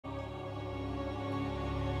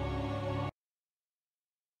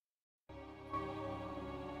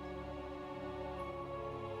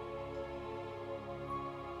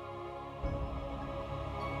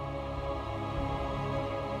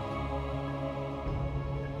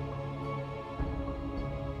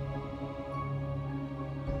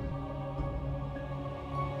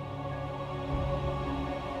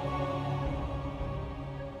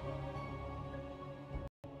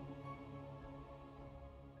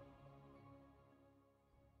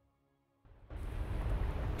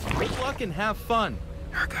luck and have fun.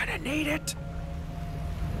 You're gonna need it.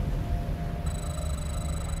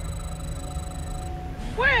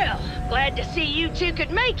 Well, glad to see you two could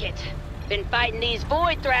make it. Been fighting these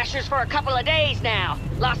Void Thrashers for a couple of days now.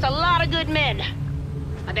 Lost a lot of good men.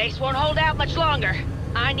 My base won't hold out much longer.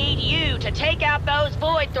 I need you to take out those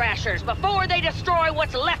Void Thrashers before they destroy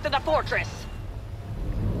what's left of the fortress.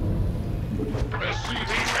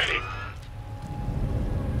 SCV ready.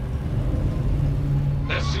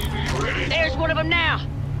 SCV ready. There's one of them now.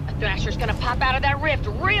 A Thrasher's gonna pop out of that rift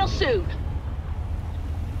real soon.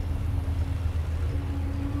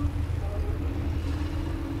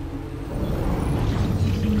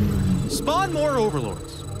 Spawn more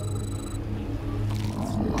overlords.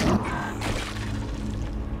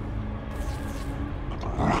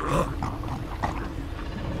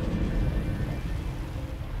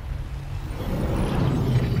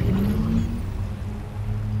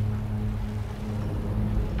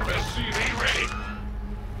 SCV ready.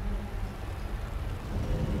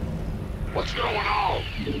 What's going on?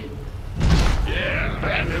 Yeah,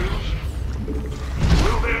 bad news.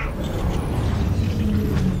 Will do.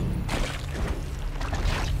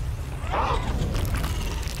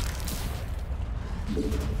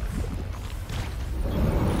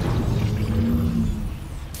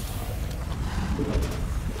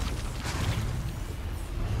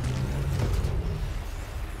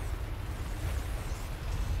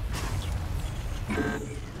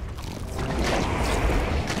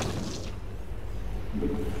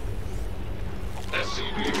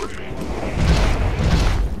 SCV ready.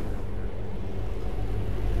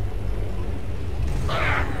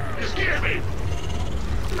 You scared me.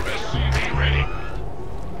 SCV ready.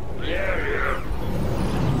 Yeah.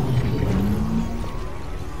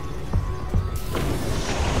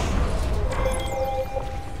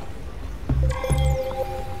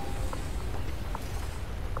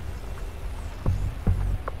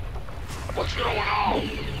 What's going on?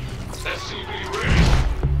 SCV ready.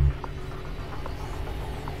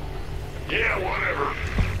 Yeah, whatever.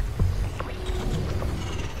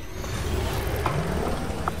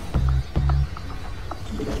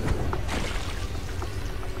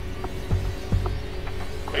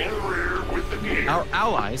 In the rear with the gear. Our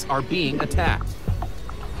allies are being attacked.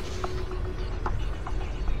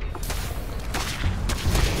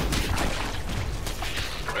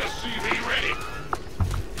 SCV ready.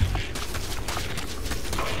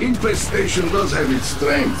 Infestation does have its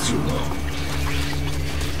strengths, you know.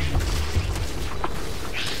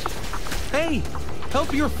 Hey,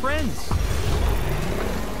 help your friends.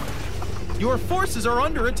 Your forces are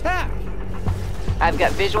under attack. I've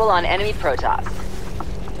got visual on enemy Protoss.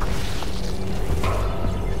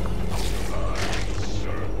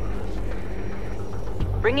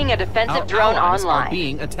 Bringing a defensive Our drone allies online. are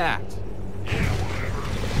being attacked.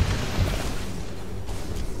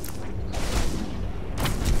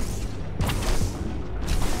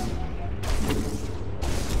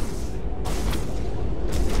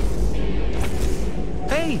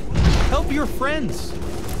 Hey, help your friends.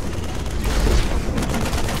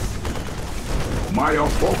 My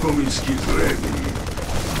apocalypse is ready.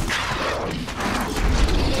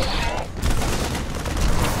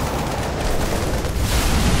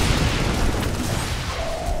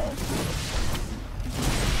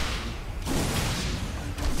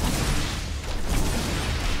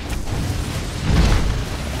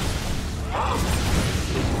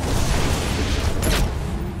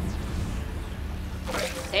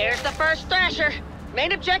 There's the first Thrasher.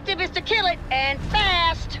 Main objective is to kill it, and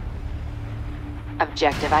fast.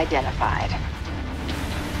 Objective identified.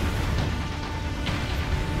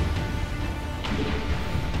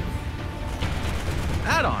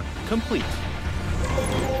 Add-on complete.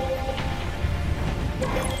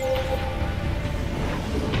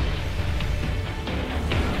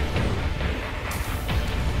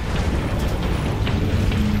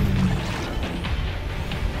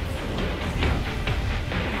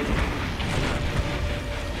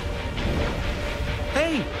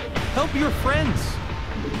 Hey, help your friends.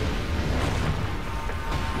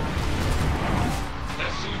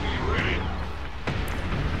 SCV ready.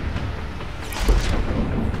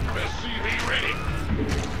 SCV ready.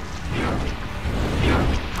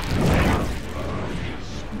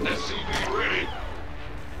 SCV ready.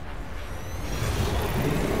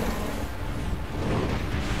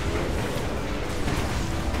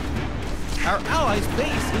 Our allies'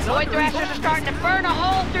 base is Void under Thrashers are attack. starting to burn a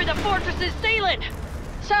hole through the fortress's ceiling.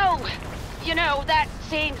 So, you know, that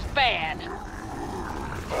seems bad.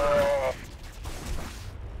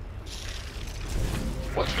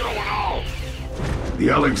 What's going on? The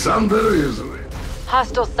Alexander is ready.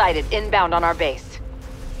 Hostile sighted inbound on our base.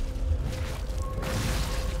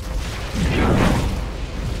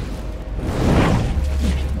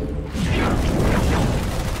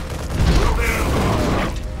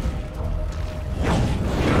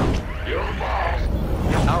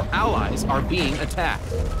 allies are being attacked.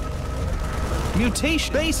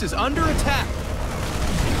 Mutation base is under attack.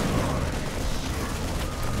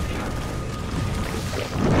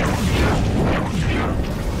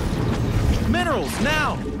 Minerals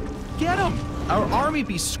now! Get them! Our army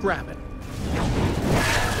be scrapping.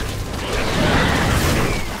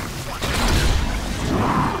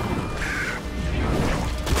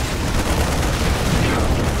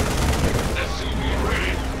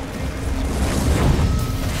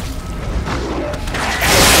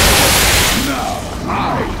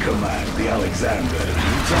 Command the Alexander.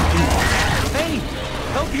 Hey,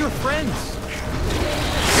 help your friends.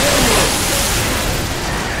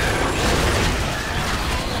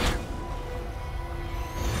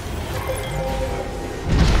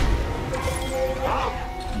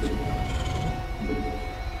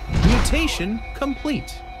 Mutation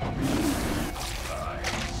complete.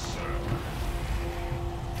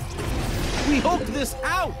 We hulked this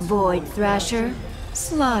out! Void Thrasher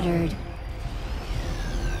slaughtered.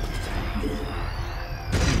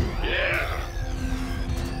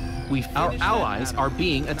 Our allies are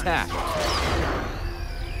being attacked.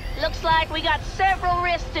 Looks like we got several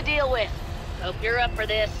risks to deal with. Hope you're up for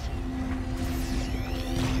this.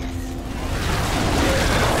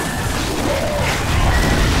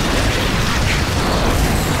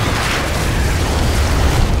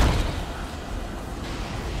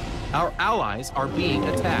 Our allies are being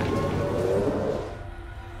attacked.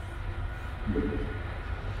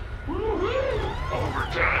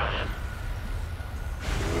 Overtime.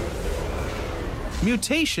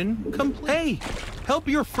 Mutation complete. Hey, help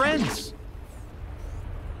your friends.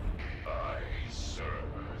 I serve.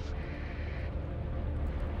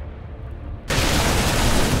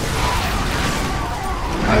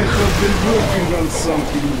 I have been working on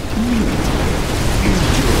something new.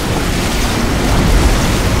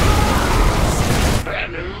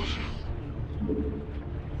 Bad news?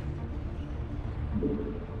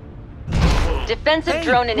 Defensive Hey,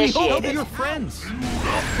 drone help initiated. your friends.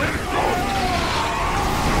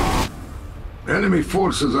 Enemy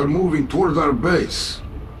forces are moving toward our base.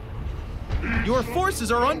 Your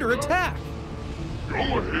forces are under attack. Go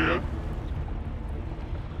ahead.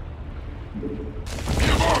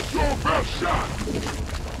 Give us your best shot.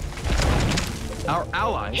 Our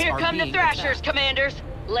allies Here are come the being Thrashers, attacked. Commanders.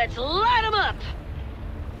 Let's light them up.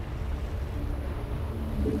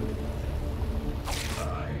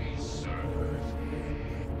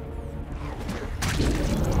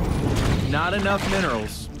 Not enough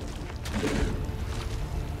minerals.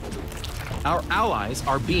 Our allies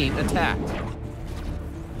are being attacked.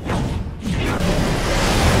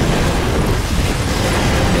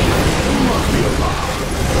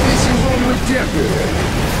 This is only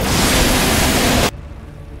temporary.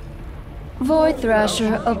 Void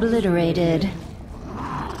Thrasher obliterated.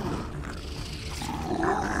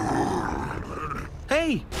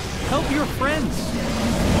 Hey, help your friends.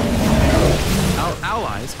 Our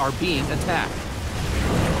allies are being attacked.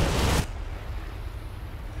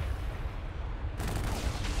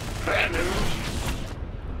 Bad news?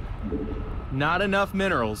 Not enough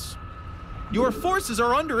minerals. Your forces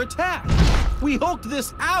are under attack. We hulked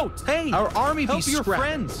this out. Hey, our army help your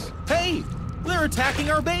friends. Hey, they're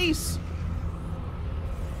attacking our base.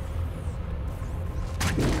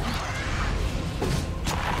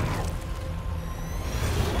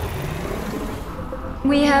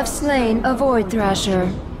 We have slain a Void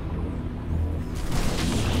Thrasher.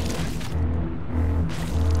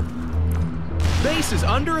 Base is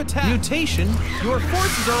under attack. Mutation, your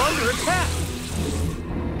forces are under attack.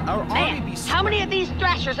 Our army Man, be how many of these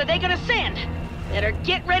Thrashers are they gonna send? Better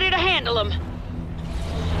get ready to handle them.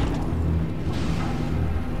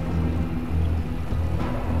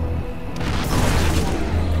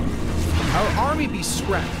 Our army be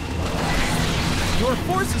scrapped. Your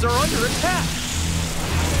forces are under attack.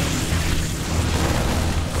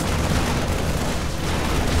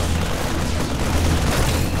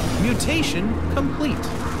 Mutation complete.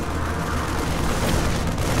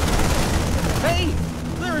 Hey,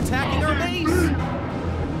 they're attacking our base.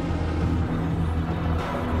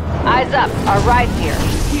 Eyes up, our ride's here.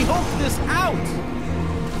 We hulked this out.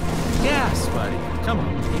 Gas, buddy. Come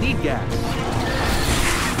on, you need gas.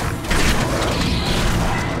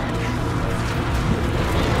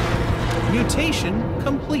 Mutation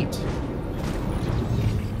complete.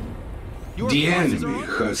 Your The forces enemy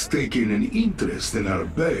are- has taken an interest in our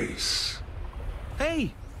base.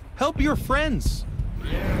 Hey, help your friends.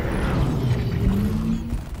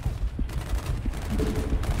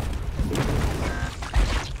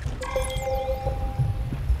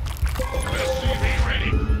 SCV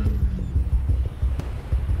ready.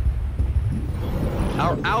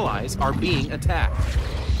 Our Our allies are being attacked.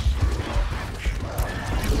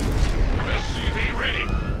 SCV ready.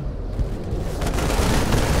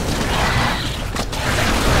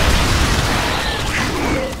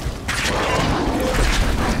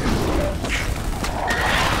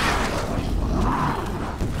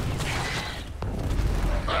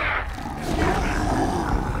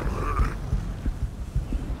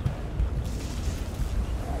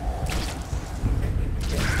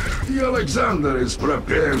 The Alexander is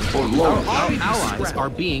prepared for Our launch. allies are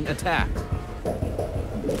being attacked.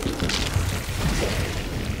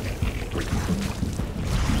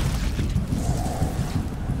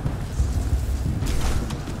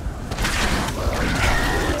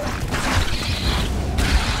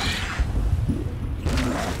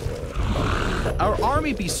 Our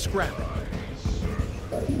army be scrapping.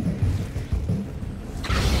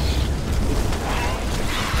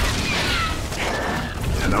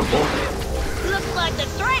 Looks like the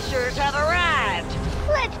Thrashers have arrived.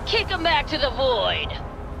 Let's kick them back to the void.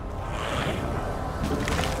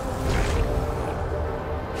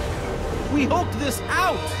 We hulked this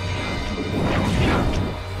out!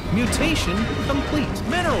 Mutation complete.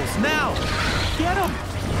 Minerals, now! Get them!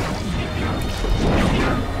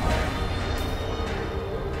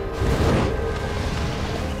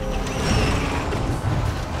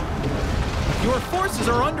 Your forces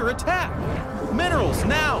are under attack! Minerals,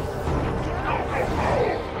 now!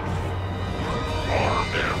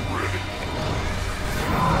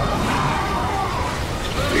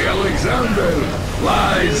 The Alexander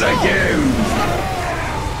flies again!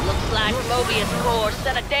 Looks like Mobius Corps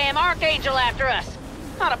sent a damn Archangel after us.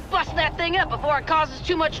 Ought to bust that thing up before it causes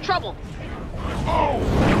too much trouble. Oh!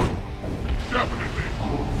 Definitely.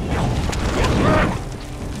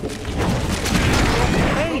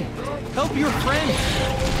 Hey! Help your friends!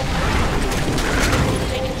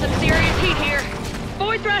 Taking some serious heat here.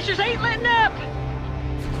 Void Thrashers ain't letting up!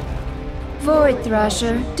 Void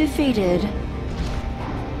Thrasher defeated.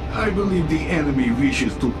 I believe the enemy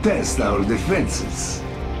wishes to test our defenses.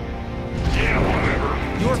 Yeah, whatever.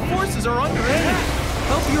 Your forces are under attack!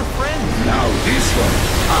 Help your friends! Now this one,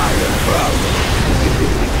 I am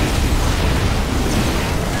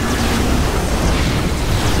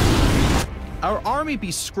proud. Our army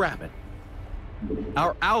be scrapping.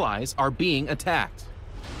 Our allies are being attacked.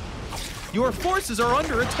 Your forces are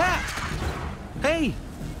under attack! Hey,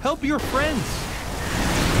 help your friends!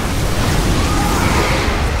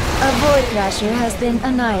 A Void Thrasher has been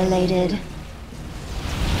annihilated.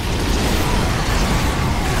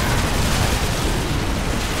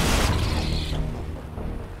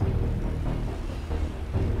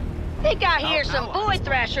 Think I hear some Void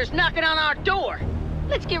Thrashers knocking on our door.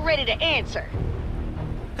 Let's get ready to answer.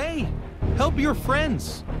 Hey, help your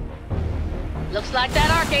friends! Looks like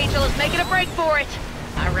that Archangel is making a break for it.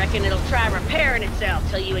 I reckon it'll try repairing itself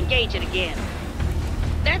till you engage it again.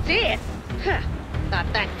 That's it? Huh.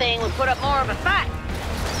 Thought that thing would put up more of a fight.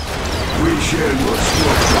 We shall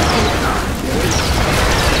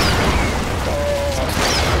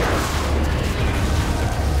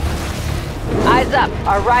Eyes up.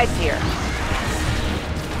 Our ride's here.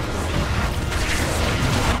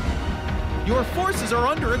 Your forces are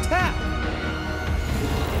under attack!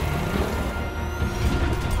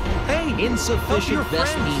 Hey, insufficient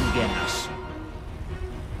Vespine gas.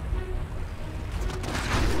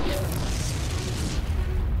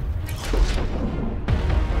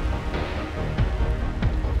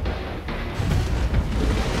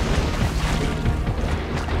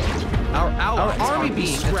 Our army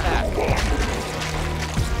being attacked.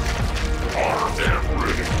 Damn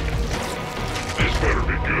ready. This better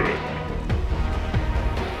be good.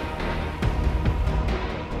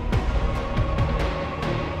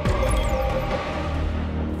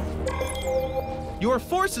 Your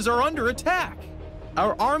forces are under attack!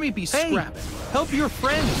 Our army be scrapping. Help your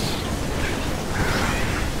friends!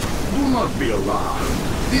 Do not be alarmed.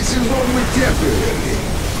 This is only temporary.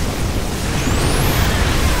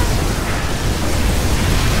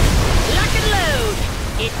 Lock and load!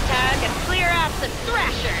 It's time to clear out the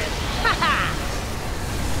Thrashers! Ha ha!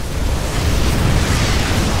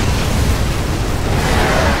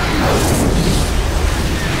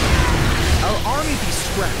 Our army be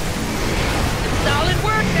scrapping. Solid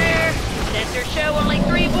work there! Sensors show only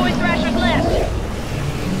 3 Void Thrashers left.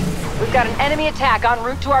 We've got an enemy attack en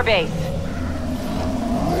route to our base.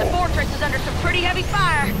 The fortress is under some pretty heavy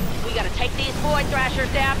fire. We gotta take these Void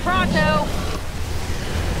Thrashers down pronto.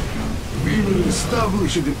 We will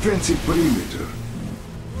establish a defensive perimeter.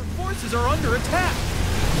 Your forces are under attack!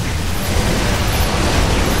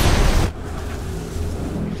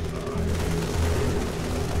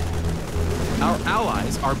 Our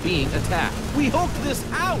allies are being attacked. We hulked this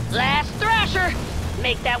out! Last Thrasher!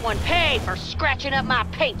 Make that one pay for scratching up my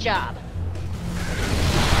paint job.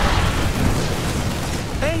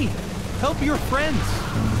 Hey, help your friends.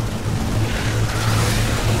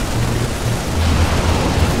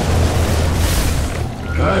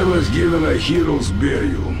 I was given a hero's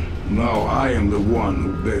burial. Now I am the one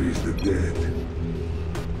who buries the dead.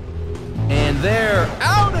 And they're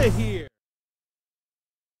out of here!